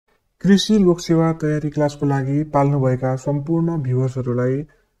कृषि लोकसेवा तयारी क्लासको लागि पाल्नुभएका सम्पूर्ण भ्युअर्सहरूलाई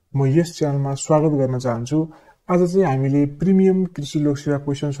म यस च्यानलमा स्वागत गर्न चाहन्छु। आज चाहिँ हामीले प्रिमियम कृषि लोकसेवा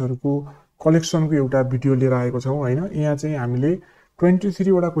क्वेशन्सहरूको कलेक्सनको एउटा भिडियो लिएर आएको छौं हैन। यहाँ चाहिँ हामीले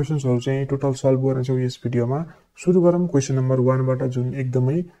 23 वटा क्वेशन्सहरू चाहिँ टोटल सल्भ गर्नेछौं यस भिडियोमा। सुरु गरौँ क्वेशन नम्बर 1 बाट, जुन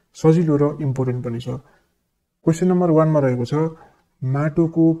एकदमै सजिलो र इम्पोर्टेन्ट पनि छ। क्वेशन नम्बर 1 मा रहेको छ,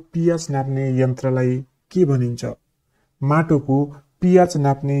 माटोको pH नाप्ने यन्त्रलाई के भनिन्छ? माटोको pH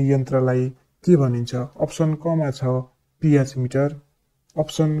नाप्ने यन्त्रलाई के भनिन्छ? अप्सन क मा छ pH मिटर,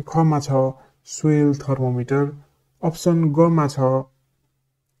 अप्सन ख मा छ सोइल थर्मोमिटर, अप्सन ग मा छ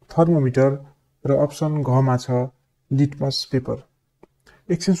थर्मोमिटर र अप्सन घ मा छ लिटमस पेपर।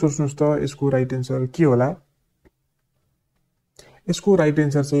 एकछिन सोच्नुस् त यसको राइट एन्सर के होला? यसको राइट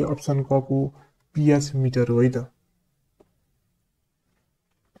एन्सर चाहिँ अप्सन क को pH मिटर हो है त।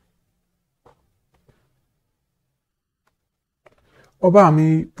 अब हामी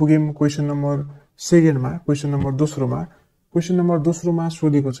पुग्यौं क्वेशन नम्बर 2 मा, क्वेशन नम्बर 2 मा। क्वेशन नम्बर 2 मा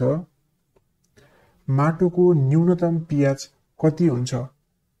सोधेको छ, माटोको न्यूनतम pH कति हुन्छ?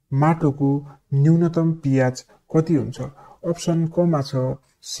 माटोको न्यूनतम pH कति हुन्छ? अप्सन क मा छ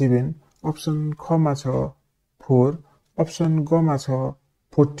 7, अप्सन ख मा छ 4, अप्सन ग मा छ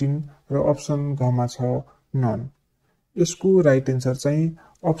 14 र अप्सन घ मा छ नन। यसको राइट एन्सर चाहिँ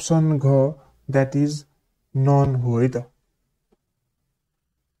अप्सन घ, दैट इज नन हो है त।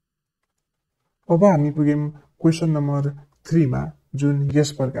 अब हामी पुग्यौं क्वेशन नम्बर 3 मा, जुन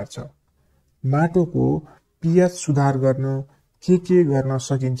यस प्रकार छ, माटोको pH सुधार गर्न के गर्न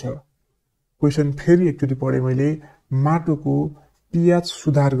सकिन्छ? क्वेशन फेरि एकचोटि पढे मैले, माटोको pH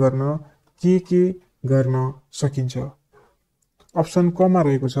सुधार गर्न के गर्न सकिन्छ? अप्सन क मा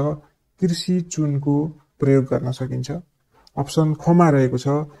रहेको छ कृषि चुनको प्रयोग गर्न सकिन्छ। अप्सन ख मा रहेको छ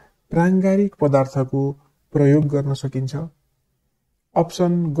प्राङ्गारिक पदार्थको प्रयोग गर्न सकिन्छ।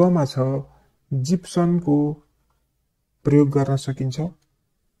 अप्सन ग मा छ जिप्सनको प्रयोग गर्न सकिन्छ।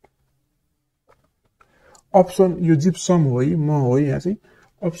 अप्सन यो जिप्सम हो है, म हो यहाँ चाहिँ।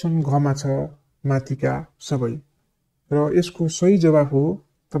 अप्सन घ मा छ माथिका सबै र यसको सही जवाफ हो,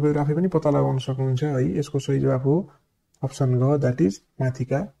 तपाईहरु आफै पनि पत्ता लगाउन सक्नुहुन्छ है। यसको सही जवाफ हो अप्सन घ, दैट इज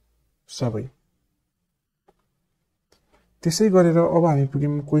माथिका सबै। त्यसै गरेर अब हामी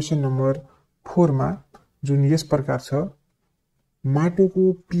पुग्यौं क्वेशन नम्बर 4 मा, जुन यस प्रकार छ, माटोको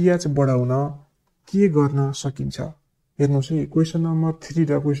pH बढाउन के गर्न सकिन्छ? हेर्नुस् है, क्वेशन नम्बर 3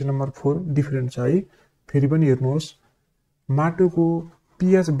 र क्वेशन नम्बर 4 डिफरेन्ट छ है। फेरि पनि हेर्नुहोस्, माटोको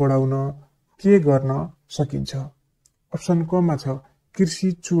pH बढाउन के गर्न सकिन्छ? अप्सन क मा छ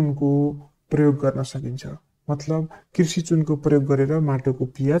कृषि चुनको प्रयोग गर्न सकिन्छ। मतलब कृषि चुनको प्रयोग गरेर माटोको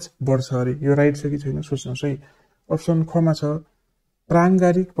pH बढ्छ अरे। यो राइट छ कि छैन सोच्नुस् है। अप्सन ख मा छ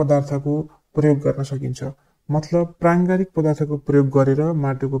प्राङ्गारिक पदार्थको प्रयोग गर्न सकिन्छ। मतलब प्राङ्गारिक पदार्थको प्रयोग गरेर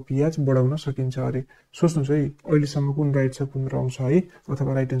माटोको pH बढाउन सकिन्छ अरे। सोच्नुस् है, अहिलेसम्म कुन राइट छ कुन रङ छ है,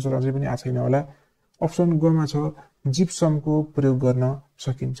 अथवा राइट एन्सर अझै पनि आएको छैन होला। अप्सन ग मा छ जिप्समको प्रयोग गर्न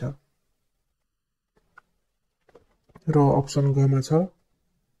सकिन्छ र अप्सन घ मा छ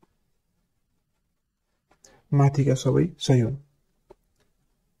माथिका सबै सही हुन्।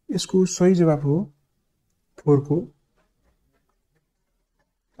 यसको सही जवाफ हो 4 को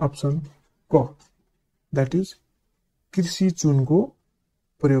अप्सन क, दैट इज कृषि चुनको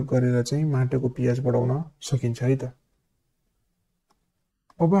प्रयोग गरेर चाहिँ माटोको pH बढाउन सकिन्छ है त।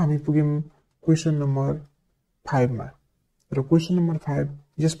 अब हामी पुग्यौं क्वेशन नम्बर 5 मा र क्वेशन नम्बर 5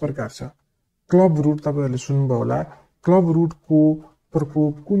 यस प्रकार छ, क्लब रूट तपाईहरुले सुन्नुभयो होला। क्लब रूटको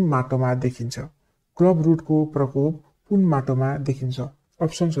प्रकोप कुन माटोमा देखिन्छ? क्लब रूटको प्रकोप कुन माटोमा देखिन्छ?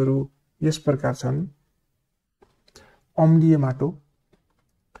 अप्सन्सहरु यस प्रकार छन्, अम्लीय माटो,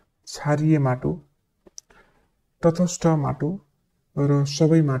 क्षारीय माटो, तटस्थ माटो र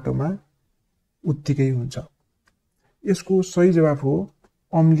सबै माटोमा उत्तिकै हुन्छ। यसको सही जवाफ हो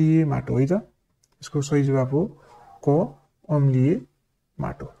अम्लीय माटो है त। यसको सही जवाफ हो क, अम्लीय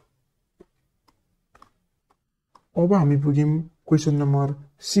माटो। अब हामी पुग्यौं क्वेशन नम्बर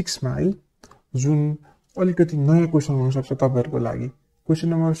 6 मा है, जुन अलिकति नयाँ क्वेशन हुन सक्छ तपाईहरुको लागि। क्वेशन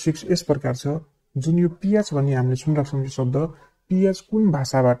नम्बर 6 यस प्रकार छ, जुन यो pH भन्ने हामीले सुनिराख्छौं यो शब्द, pH कुन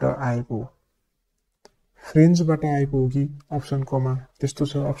भाषाबाट आएको हो? फ्रेन्चबाट आएको हो कि? अप्सन क मा त्यस्तो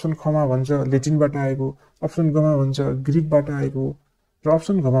छ। अप्सन ख मा भन्छ ल्याटिनबाट आएको, अप्सन ग मा भन्छ ग्रीकबाट आएको र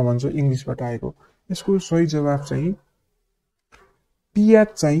अप्सन घ मा भन्छ इंग्लिशबाट आएको। यसको सही जवाफ चाहिँ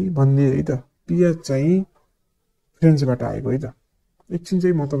pH चाहिँ भन्ने है त, pH चाहिँ फ्रेन्चबाट आएको है त। एकछिन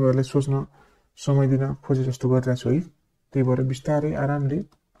चाहिँ म तपाईहरुलाई सोच्न समय दिन खोजे जस्तो गरिरहेको छु है। त्यही भएर बिस्तारै आरामले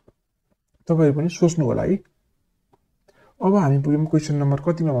तपाईहरु पनि सोच्नु होला है। अब हामी पुग्यौं क्वेशन नम्बर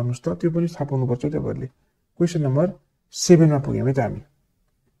कतिमा भन्नुस् त, त्यो पनि थाहा पाउनुपर्छ तपाईहरुले। क्वेशन नम्बर 7 मा पुग्यौं है त हामी।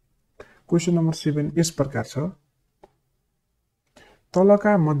 क्वेशन नम्बर 7 यस प्रकार छ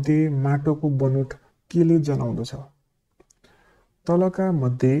तलका मध्ये माटोको बनोट केले जनाउँदछ तलका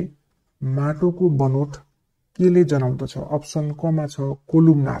मध्ये माटोको बनोट केले जनाउँदछ अप्सन कमा छ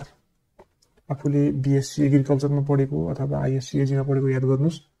कोलुमनार आफूले बीएससी एग्रिकल्चरमा पढेको अथवा आईएससी एजीमा पढेको याद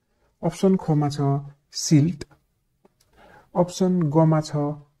गर्नुस् अप्सन खमा छ सिल्ट अप्सन गमा छ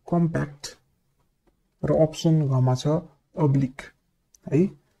कम्प्याक्ट र अप्सन घमा छ अब्लिक है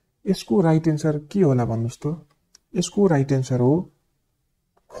यसको राइट एन्सर के होला भन्नुस् त यसको राइट एन्सर हो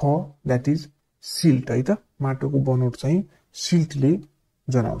ख दैट इज सिल्ट है त माटोको बनोट चाहिँ सिल्टले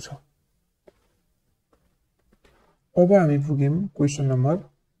जनाउँछ अब हामी पुग्यौं क्वेशन नम्बर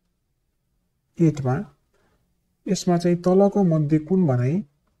 8 मा यसमा चाहिँ तलको मध्ये कुन भनाई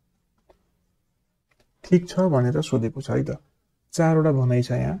ठीक छ भनेर सोधेको छ है त चारवटा भनाई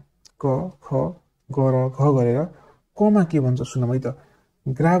छ यहाँ क ख ग र घ गरेर कमा के भन्छ सुनौं है त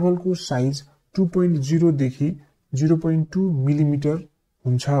ग्राभलको साइज 2.0 देखि 0.2 मिलिमिटर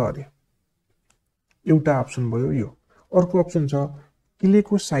हुन्छ अरे एउटा अप्सन भयो यो अर्को अप्सन छ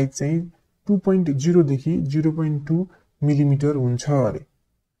किलेको साइज चाहिँ 2.0 देखि 0.2 मिलिमिटर हुन्छ अरे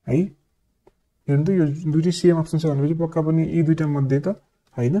है हेर्नु त यो दुईटै सेम अप्सन छ भनेपछि पक्का पनि यी दुईटा मध्ये त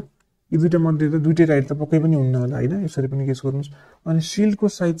हैन यी दुईटा मध्ये त दुईटै राइट त पक्कै पनि हुन्न होला हैन यसरी पनि गेस गर्नुस् अनि सिल्डको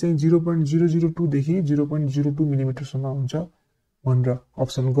साइज चाहिँ 0.002 देखि 0.02 मिलिमिटर सम्म हुन्छ भनेर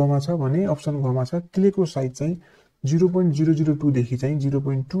अप्सन गमा छ भने अप्सन घमा छ किलेको साइज चाहिँ 0.002 देखि चाहिँ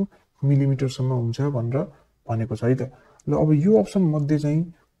 0.2 मिलिमिटर सम्म हुन्छ भनेर भनेको छ है त ल अब यो अप्सन मध्ये चाहिँ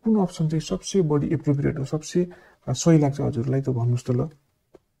कुन अप्सन चाहिँ सबसे बढी एप्रोप्रिएट हो सबसे सही लाग्छ हजुरलाई त भन्नुस् त ल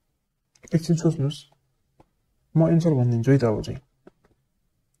एकछिन सोच्नुस् म एन्सर भनिदिन्छु है त अब चाहिँ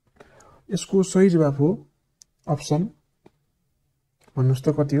यसको सही जवाफ हो अप्सन भन्नुस् त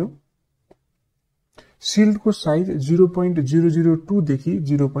कति हो सिल्डको साइज 0.002 देखि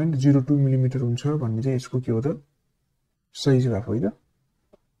 0.02 मिलिमिटर हुन्छ भन्ने चाहिँ यसको के हो त सही जवाफ हो त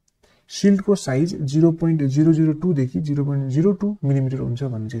सिल्डको साइज 0.002 देखि 0.02 मिलिमिटर हुन्छ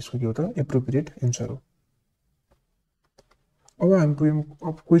भन्ने चाहिँ यसको के हो त एप्रोप्रिएट एन्सर हो अब हामी पुग्यौं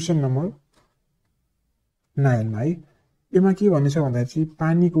क्वेशन नम्बर 9 मा है यसमा के भनेछ भन्दा चाहिँ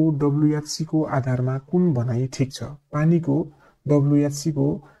पानीको WHC को आधारमा कुन भनाई ठीक छ पानीको WHC को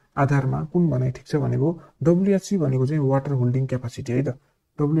आधारमा कुन भनाई ठीक छ भनेको WHC भनेको चाहिँ वाटर होल्डिङ क्यापासिटी है त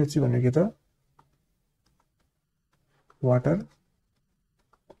WHC भनेको के त वाटर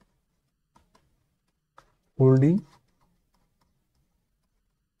होल्डिङ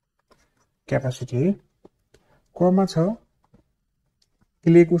क्यापासिटी है कमा छ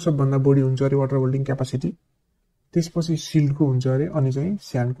क्लेको सबभन्दा बढी हुन्छ अरे वाटर होल्डिङ क्यापासिटी त्यसपछि सिल्डको हुन्छ अरे अनि चाहिँ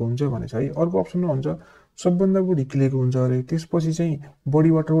स्यान्डको हुन्छ भनेछ है अर्को अप्सनमा हुन्छ सबभन्दा बढी क्लेको हुन्छ अरे त्यसपछि चाहिँ बढी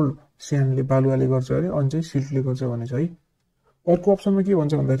वाटर होल्ड स्यान्डले बालुवाले गर्छ अरे अनि चाहिँ सिल्डले गर्छ भनेछ है अर्को अप्सनमा के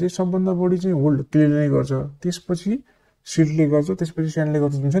भन्छ भन्दा चाहिँ सबभन्दा बढी चाहिँ होल्ड क्लेले नै गर्छ त्यसपछि सिल्डले गर्छ त्यसपछि स्यान्डले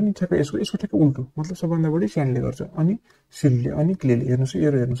गर्छ हुन्छ नि ठ्याक्कै यसको ठ्याक्कै उल्टो मतलब सबभन्दा बढी स्यान्डले गर्छ अनि सिल्डले अनि क्लेले हेर्नुस्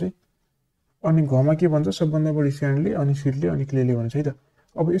एरो हेर्नुस् है अनि घमा के भन्छ सबभन्दा बढी स्यान्डले अनि सिल्डले अनि क्लेले भन्छ है त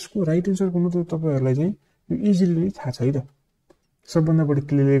अब यसको राइट एन्सर कुन त तपाईहरुलाई चाहिँ यो इजिली थाहा छ है त सबभन्दा बढी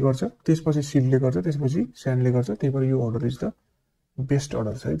क्लेले गर्छ त्यसपछि सिल्डले गर्छ त्यसपछि स्यान्डले गर्छ त्यही भएर यो order is the best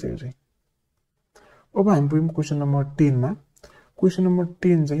order छ है त्यो चाहिँ अब हामी पुग्यौं क्वेशन नम्बर 10 मा क्वेशन नम्बर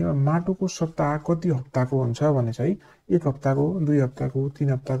 10 चाहिँ माटोको सप्ताह कति हप्ताको हुन्छ भने चाहिँ 1 हप्ताको 2 हप्ताको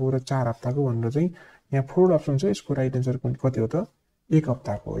 3 हप्ताको र 4 हप्ताको भनेर चाहिँ यहाँ फोर अप्सन छ यसको राइट एन्सर कति हो त 1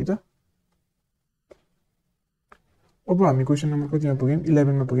 हप्ताको है त अब हामी क्वेशन नम्बर कतिमा पुग्यौं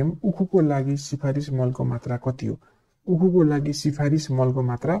 11 मा पुग्यौं उखुको लागि सिफारिस मलको मात्रा कति हो उखुको लागि सिफारिस मलको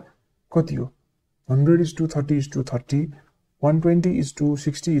मात्रा कति हो 100:30:30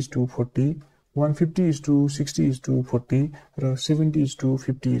 120:60:40 150:60:40 र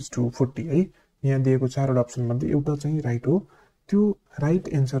 70:50:40 है यहाँ दिएको चारवटा अप्सन मध्ये एउटा चाहिँ राइट हो त्यो राइट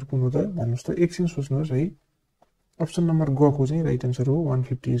एन्सर कुन हो त भन्नुस् त एकछिन सोच्नुस् है अप्सन नम्बर ग को चाहिँ राइट एन्सर हो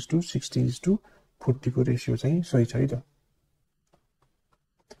 150:60:40 को रेशियो चाहिँ सही छ है त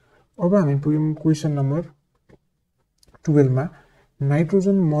अब हामी पुग्यौं क्वेशन नम्बर 12 मा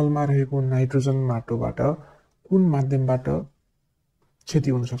नाइट्रोजन मलमा रहेको नाइट्रोजन माटोबाट कुन माध्यमबाट क्षति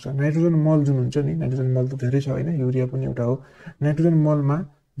हुन सक्छ नाइट्रोजन मल जुन हुन्छ नि नाइट्रोजन मल त धेरै छ हैन युरिया पनि एउटा हो नाइट्रोजन मलमा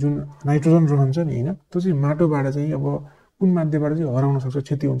जुन नाइट्रोजन रहन्छ नि हैन त्यो चाहिँ माटोबाट चाहिँ अब कुन माध्यमबाट चाहिँ हराउन सक्छ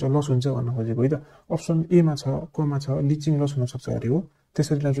क्षति हुन्छ लस हुन्छ भन्न खोजेको है त अप्सन ए मा छ कमा छ लिचिङ लस हुन सक्छ अरे हो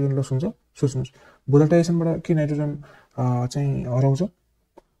त्यसरी नाइट्रोजन लस हुन्छ सोच्नुस् भोलाटाइजेसनबाट के नाइट्रोजन चाहिँ हराउँछ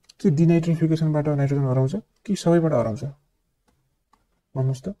कि डिनाइट्रिफिकेसनबाट नाइट्रोजन हराउँछ कि सबैबाट हराउँछ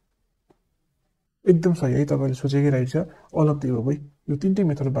भन्नुस् त एकदम सही है तपाईले सोचेकै राइट छ अल अफ द एबभ यो तीनटै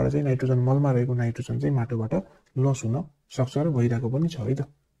मेथडबाट चाहिँ नाइट्रोजन मलमा रहेको नाइट्रोजन चाहिँ माटोबाट लस हुन सक्छ र भइराको पनि छ है त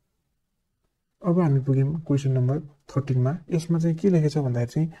अब हामी पुग्यौं क्वेशन नम्बर 13 मा। यसमा चाहिँ के लेखेछ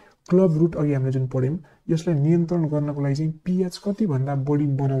भन्दाखेरि चाहिँ क्लब रुट अघि हामीले जुन पढ्यौं यसलाई नियन्त्रण गर्नको लागि चाहिँ pH कति भन्दा बढी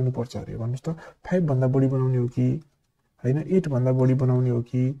बनाउनु पर्छ अरे भन्नुस् त। 5 भन्दा बढी बनाउने हो कि हैन, 8 भन्दा बढी बनाउने हो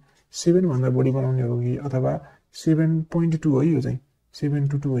कि 7 भन्दा बढी बनाउने हो कि अथवा 7.2 हो यो चाहिँ 7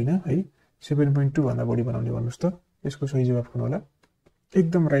 to 2 हैन है 7.2 भन्दा बढी बनाउने भन्नुस् त। यसको सही जवाफ कुन होला?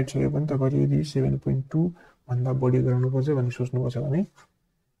 एकदम राइट छ यो पनि। तपाईले यदि 7.2 भन्दा बढी गराउनु पर्छ भनी सोच्नु पर्छ भने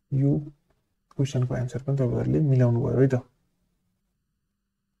यो क्वेशनको आन्सर पनि तपाईहरुले मिलाउनु भयो है त।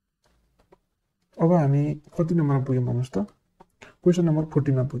 अब हामी कति नम्बरमा पुग्यौं भन्नुस् त? क्वेशन नम्बर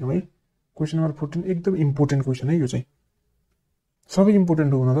 14 मा पुग्यौं है। क्वेशन नम्बर 14 एकदम इम्पोर्टेन्ट क्वेशन है यो चाहिँ। सबै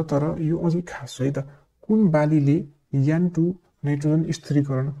इम्पोर्टेन्ट हुन त तर यो अझै खास छ है त। कुन बालीले यान2 नाइट्रोजन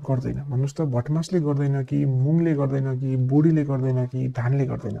स्थिरीकरण गर्दैन भन्नुस् त? भटमासले गर्दैन कि मुङले गर्दैन कि बोडीले गर्दैन कि धानले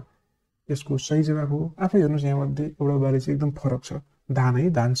गर्दैन? यसको सही जवाफ हो आफै हेर्नुस् यहाँ मध्ये एउटा बाली चाहिँ एकदम फरक छ। धान है,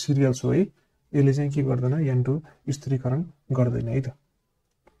 धान सिरियल्स हो है। यसले चाहिँ के गर्दैन यान2 स्थिरीकरण गर्दैन है त।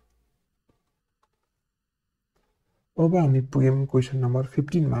 अब हामी पुग्यौं क्वेशन नम्बर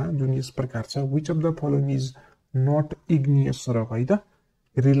 15 मा जुन यस प्रकार छ which of the following is not igneous rock है त।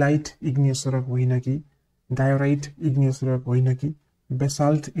 रिलाइट इग्नियस रक होइन कि, डायोराइट इग्नियस रक होइन कि,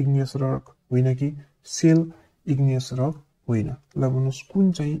 बेसाल्ट इग्नियस रक होइन कि, सेल इग्नियस रक होइन? ल भन्नुस्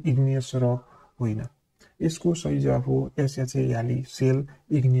कुन चाहिँ इग्नियस रक होइन? यसको सही जवाफ हो एसएचएआली सेल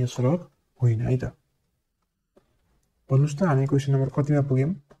इग्नियस रक होइन है त। भन्नुस् त हामी क्वेशन नम्बर कतिमा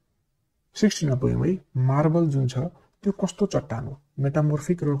पुग्यौं? 16 मा पुग्यौं है। मार्बल जुन छ त्यो कस्तो चट्टान हो?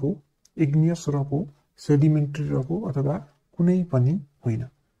 मेटामोर्फिक रक हो, इग्नियस रक हो, सेडिमेन्ट्री रक हो अथवा कुनै पनि होइन?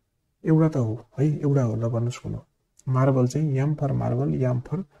 एउटा त हो है, एउटा हो। ल भन्नुस् कुन हो? मार्बल चाहिँ याम for marble, yam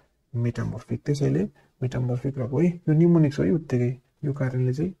for metamorphic, त्यसैले मेटामोर्फिक रक हो है। यो न्युमोनिक्स हो है उत्तिकै, यो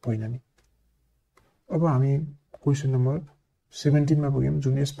कारणले चाहिँ होइन नि। अब हामी क्वेशन नम्बर 17 मा पुग्यौं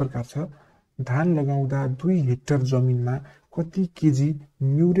जुन यस प्रकार छ धान लगाउँदा 2 हेक्टर जमिनमा कति केजी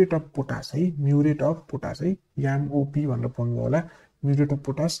म्युरेट अफ पोटास है, म्युरेट अफ पोटास है, याम ओपी भनेर पढ्नु होला। म्युरेट अफ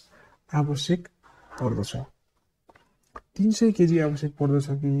पोटास आवश्यक पर्दछ? 300 केजी आवश्यक पर्दछ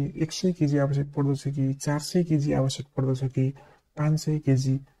कि 100 केजी आवश्यक पर्दछ कि 400 केजी आवश्यक पर्दछ कि 500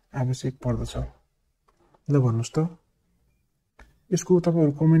 केजी आवश्यक पर्दछ? ल भन्नुस् त। यसको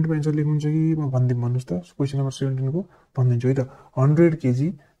तपाईहरु कमेन्टमा एन्सर लेख्नुहुन्छ कि म भन्दिम भन्नुस् त। क्वेशन नम्बर 17 को भन्दिन्छु है त। 100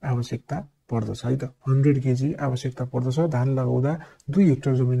 केजी आवश्यकता पर्दछ है त। 100 केजी आवश्यकता पर्दछ। धान लगाउँदा 2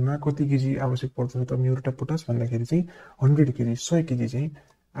 हेक्टर जमिनमा कति केजी आवश्यक पर्दछ त म्युरेट अफ पोटास भन्दाखेरि चाहिँ 100 केजी 100 केजी चाहिँ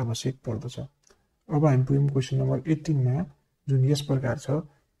आवश्यक पर्दछ। अब हामी पुग्यौं क्वेशन नम्बर 18 मा जुन यस प्रकार छ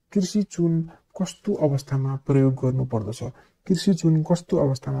कृषि चुन कस्तो अवस्थामा प्रयोग गर्नु पर्दछ? कृषि चुन कस्तो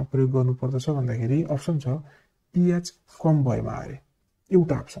अवस्थामा प्रयोग गर्नु पर्दछ भन्दाखेरि अप्सन छ pH कम भएमा अरे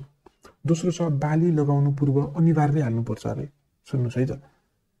एउटा अप्सन। दोस्रो छ बाली लगाउनु पूर्व अनिवार्य हाल्नु पर्छ अरे। सुन्नुस् है त।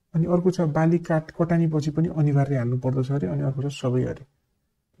 अनि अर्को छ बाली कटानी पछि पनि अनिवार्य हाल्नु पर्दछ अरे। अनि अर्को छ सबै अरे।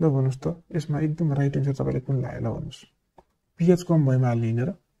 ल भन्नुस् त यसमा एकदम राइट आन्सर तपाईले कुन लाग्यो? ल भन्नुस्। pH कम भएमा हाल्ने हैन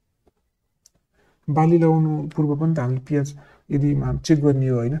र? बाली लगाउनु पूर्व पनि त हामीले pH यदि चेक गर्ने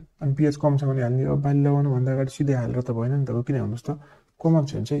हो हैन, अनि pH कम छ भने हाल्ने हो। बाली लगाउनु भन्दा अगाडि सिधै हालेर त भएन नि त। किन भन्नुस् त कमन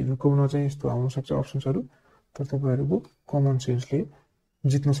सेन्स चाहिँ लुकाउन चाहिँ यस्तो आउन सक्छ अप्सन्सहरु, तर तपाईहरुको कमन सेन्सले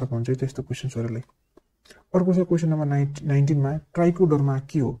जित्न सक्नुहुन्छ त्यस्तो क्वेशन्सहरुलाई। अर्को छ क्वेशन नम्बर 19 मा ट्राइकोडर्मा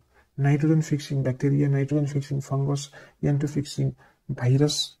के हो? Nitrogen fixing bacteria, nitrogen fixing fungus, एन्टो fixing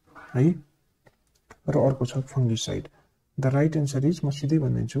virus है, र अर्को छ fungicide. The right answer is म सिधै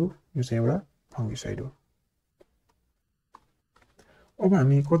भनिदिन्छु यो चाहिँ एउटा फंगिसाइड हो। अब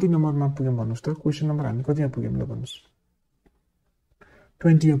हामी कति नम्बरमा पुग्यौं भन्नुस् त? क्वेशन नम्बर हामी कतिमा पुग्यौं ल भन्नुस्।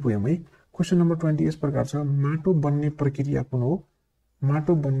 20 मा पुग्यौं है। क्वेशन नम्बर 20 यस प्रकार छ माटो बन्ने प्रक्रिया कुन हो?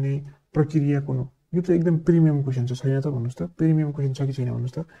 माटो बन्ने प्रक्रिया कुन हो? यो त एकदम प्रिमियम क्वेशन छ, छैन त भन्नुस् त। प्रिमियम क्वेशन छ कि छैन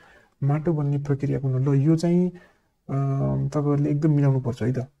भन्नुस् त। माटो बन्ने प्रक्रिया कुन हो? ल यो चाहिँ तपाईहरुले एकदम मिलाउनु पर्छ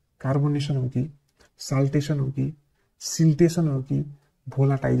है त। कार्बोनेसन हो कि, साल्टेसन हो कि, सिल्टेसन हो कि,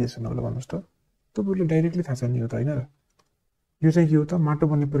 भोलाटाइजेसन हो? ल भन्नुस् त। तपाईहरुले डाइरेक्टली थाहा छ नि यो त हैन र। यो चाहिँ के हो त? माटो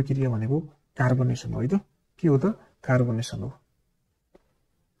बन्ने प्रक्रिया भनेको कार्बोनेसन हो है त। के हो त? कार्बोनेसन हो।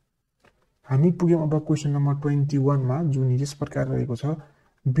 हामी पुग्यौं अब क्वेशन नम्बर 21 मा जुन यस प्रकार रहेको छ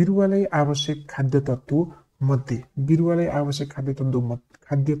बिरुवालाई आवश्यक खाद्य तत्व मध्ये, बिरुवालाई आवश्यक खाद्य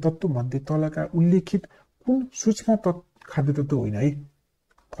तत्व मध्ये तलका उल्लेखित कुन सूक्ष्म खाद्य तत्व होइन है?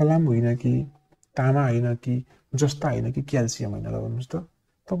 फलाम होइन कि, तामा होइन कि, जस्ता होइन कि, क्याल्सियम होइन? ल भन्नुस् त।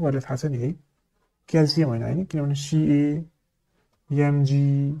 तपाईहरुलाई थाहा छ नि है क्याल्सियम होइन हैन, किनभने Ca, Mg,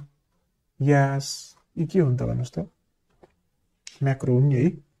 यास यी के हुन् त भन्नुस् त? म्याक्रो हुन् नि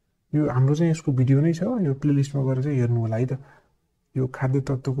है। यो हाम्रो चाहिँ यसको भिडियो नै छ, यो प्लेलिस्टमा गएर चाहिँ हेर्नु होला है त। यो खाद्य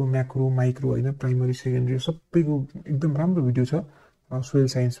तत्वको म्याक्रो माइक्रो हैन, प्राइमरी सेकेन्डरी सबैको एकदम राम्रो भिडियो छ, सोइल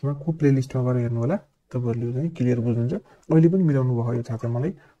साइन्समा को प्लेलिस्टमा गएर हेर्नु होला, तपाईहरुले चाहिँ क्लियर बुझ्नुहुन्छ। अहिले पनि मिलाउनु भयो यो थाहा छ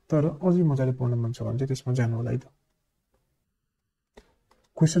मलाई, तर अझै मजाले पढ्न मन छ भने चाहिँ त्यसमा जानु होला है त।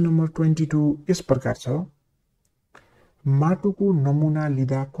 क्वेशन नम्बर 22 यस प्रकार छ, माटोको नमुना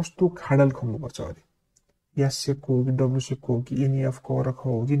लिँदा कस्तो खाडल खुवाउनुपर्छ अरे? एस सेपको हो कि डब्लु सेपको हो कि एनईएफ को र ख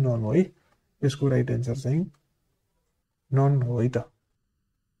हो कि नन हो है? यसको राइट एन्सर चाहिँ नन हो है त।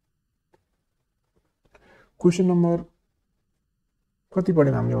 क्वेशन नम्बर कति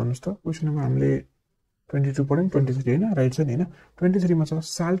पढ्यौं हामीले भन्नुस् त? क्वेशन नम्बर हामीले 22 पढ्यौं, 23 हैन? राइट छ नि हैन? 23 मा छ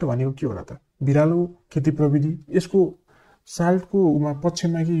साल्ट भनेको के होला त? बिरालो खेती प्रविधि। यसको साल्टको उमा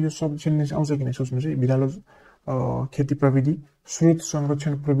पक्षमा कि यो सब सेन्टेन्स आउँछ कि नै सोच्नु चाहिँ। बिरालो खेती प्रविधि, स्रोत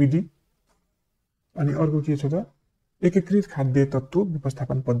संरक्षण प्रविधि, अनि अर्को के छ त? एकीकृत खाद्य तत्व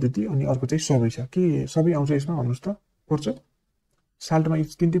व्यवस्थापन पद्धति, अनि अर्को चाहिँ सबै छ। के सबै आउँछ यसमा भन्नुस् त? पर्छ? साल्टमा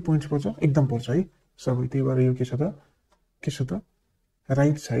तीनटै पोइन्ट्स पर्छ? एकदम पर्छ है सबै। त्यही भएर यो के छ त?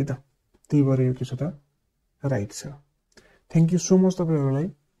 राइट छ है त। त्यही भएर यो के छ त? राइट छ। थ्यांक यू सो मच तपाईहरुलाई,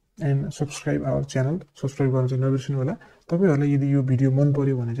 and subscribe our channel. Subscribe गर्न चाहिँ नबिर्सनु होला। तपाईहरुलाई यदि यो भिडियो मन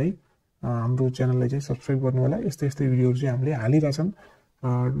पर्यो भने चाहिँ हाम्रो च्यानललाई चाहिँ सब्स्क्राइब गर्नु होला। यस्तै भिडियोहरु चाहिँ हामीले हालिरहेछौं।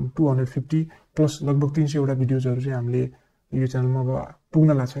 250 प्लस लगभग 300 वटा भिडियोजहरु चाहिँ हामीले यो च्यानलमा अब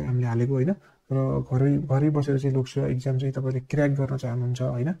पुग्नला छ हामीले हालेको हैन। र घरै बसेर चाहिँ लोकसेवा एक्जाम चाहिँ तपाईले क्र्याक गर्न चाहनुहुन्छ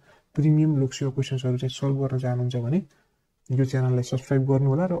हैन, प्रिमियम लोकसेवा क्वेशन्सहरु चाहिँ सल्भ गर्न चाहनुहुन्छ भने यो च्यानललाई सब्स्क्राइब गर्नु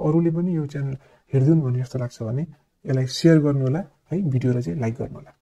होला। र अरूले पनि यो च्यानल हेर्दिउन् भन्ने जस्तो लाग्छ भने यसलाई शेयर गर्नु होला है, भिडियोलाई चाहिँ लाइक गर्नु होला।